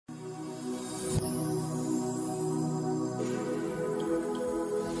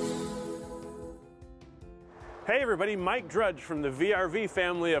Hey everybody, Mike Drudge from the VRV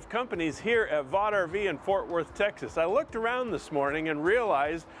family of companies here at Vaught RV in Fort Worth, Texas. I looked around this morning and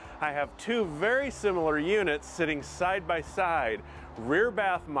realized I have two very similar units sitting side by side, rear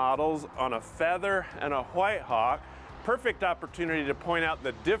bath models on a Feather and a White Hawk. Perfect opportunity to point out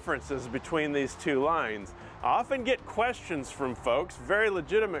the differences between these two lines. I often get questions from folks, very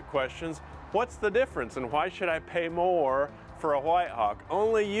legitimate questions. What's the difference and why should I pay more for a White Hawk?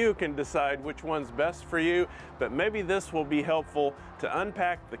 Only you can decide which one's best for you, but maybe this will be helpful to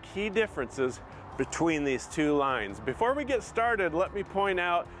unpack the key differences between these two lines. Before we get started, let me point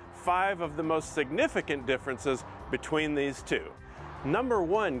out 5 of the most significant differences between these two. Number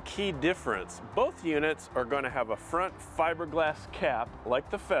 1 key difference, both units are going to have a front fiberglass cap like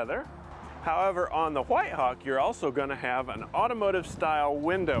the Feather. However, on the White Hawk, you're also going to have an automotive style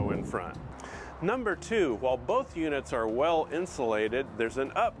window in front. Number 2, while both units are well insulated, there's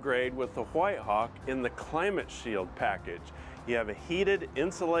an upgrade with the White Hawk in the Climate Shield package. You have a heated,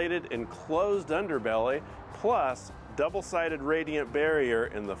 insulated, enclosed underbelly, plus double-sided radiant barrier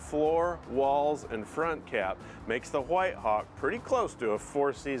in the floor, walls, and front cap. Makes the White Hawk pretty close to a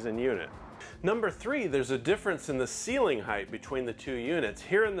 4-season unit. Number 3, there's a difference in the ceiling height between the two units.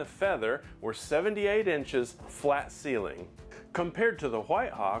 Here in the Feather, we're 78 inches flat ceiling. Compared to the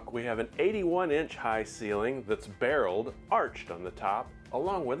White Hawk, we have an 81-inch high ceiling that's barreled, arched on the top,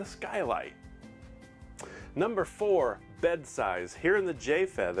 along with a skylight. Number 4, bed size. Here in the J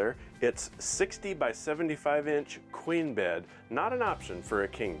Feather, it's 60 by 75 inch queen bed, not an option for a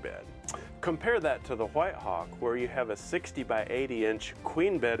king bed. Compare that to the White Hawk, where you have a 60 by 80 inch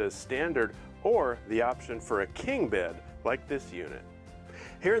queen bed as standard, or the option for a king bed, like this unit.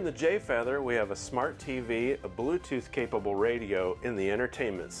 Here in the J Feather, we have a smart TV, a Bluetooth capable radio in the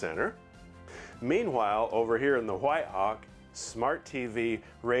entertainment center. Meanwhile, over here in the White Hawk, smart TV,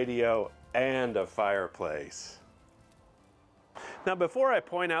 radio, and a fireplace. Now, before I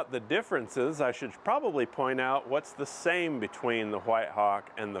point out the differences, I should probably point out what's the same between the White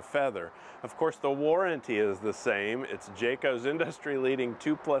Hawk and the Feather. Of course, the warranty is the same. It's Jayco's industry-leading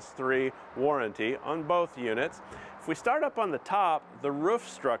 2+3 warranty on both units. If we start up on the top, the roof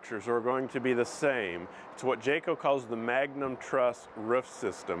structures are going to be the same. It's what Jayco calls the Magnum Truss roof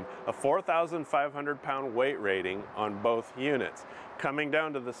system, a 4,500 pound weight rating on both units. Coming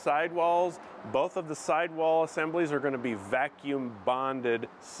down to the sidewalls, both of the sidewall assemblies are going to be vacuum bonded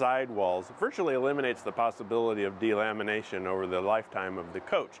sidewalls. Virtually eliminates the possibility of delamination over the lifetime of the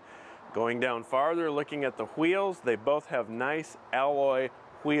coach. Going down farther, looking at the wheels, they both have nice alloy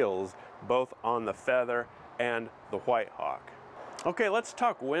wheels, both on the Feather and the White Hawk. Okay, let's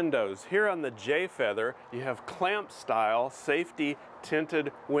talk windows. Here on the J Feather, you have clamp style safety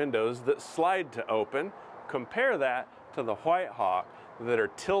tinted windows that slide to open. Compare that to the White Hawk that are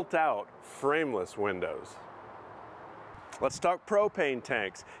tilt out frameless windows. Let's talk propane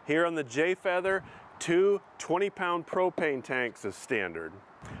tanks. Here on the J Feather, 2 20-pound propane tanks is standard.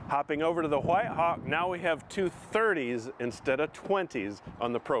 Hopping over to the White Hawk, now we have 2 30s instead of 20s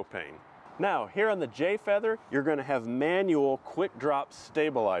on the propane. Now, here on the J Feather, you're going to have manual quick drop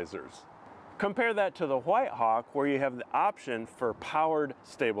stabilizers. Compare that to the White Hawk, where you have the option for powered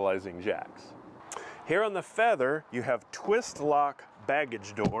stabilizing jacks. Here on the Feather, you have twist lock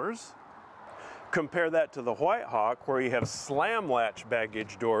baggage doors. Compare that to the White Hawk, where you have slam latch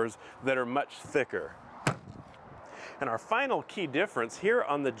baggage doors that are much thicker. And our final key difference, here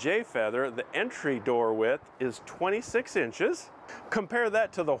on the J Feather, the entry door width is 26 inches. Compare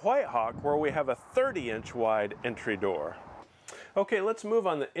that to the White Hawk, where we have a 30-inch wide entry door. Okay, let's move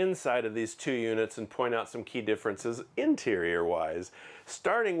on the inside of these two units and point out some key differences interior-wise.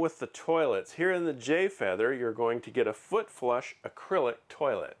 Starting with the toilets, here in the J Feather, you're going to get a foot flush acrylic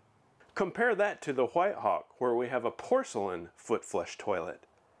toilet. Compare that to the White Hawk, where we have a porcelain foot flush toilet.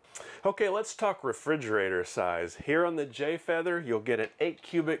 Okay, let's talk refrigerator size. Here on the J Feather, you'll get an 8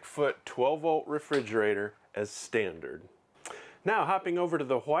 cubic foot 12-volt refrigerator as standard. Now, hopping over to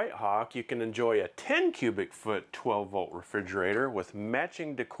the White Hawk, you can enjoy a 10 cubic foot 12-volt refrigerator with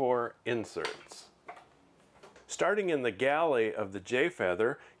matching decor inserts. Starting in the galley of the J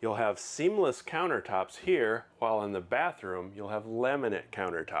Feather, you'll have seamless countertops here, while in the bathroom, you'll have laminate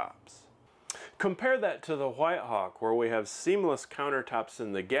countertops. Compare that to the White Hawk, where we have seamless countertops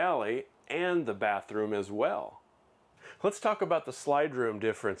in the galley and the bathroom as well. Let's talk about the slide room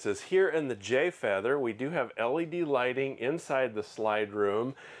differences. Here in the J Feather, we do have LED lighting inside the slide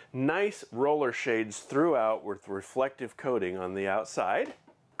room, nice roller shades throughout with reflective coating on the outside.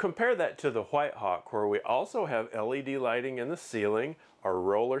 Compare that to the White Hawk, where we also have LED lighting in the ceiling, our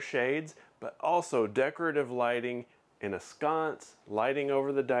roller shades, but also decorative lighting in a sconce, lighting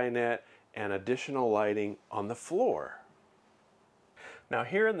over the dinette, and additional lighting on the floor. Now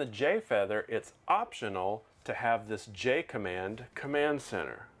here in the J Feather, it's optional to have this J command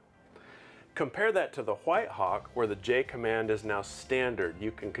center. Compare that to the White Hawk, where the J command is now standard.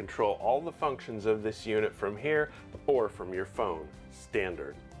 You can control all the functions of this unit from here or from your phone,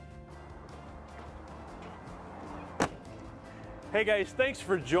 standard. Hey guys, thanks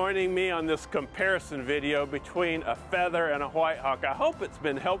for joining me on this comparison video between a Feather and a White Hawk. I hope it's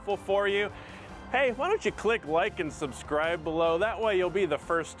been helpful for you. Hey, why don't you click like and subscribe below? That way you'll be the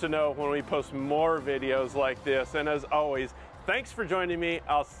first to know when we post more videos like this. And as always, thanks for joining me.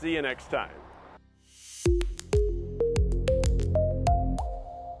 I'll see you next time.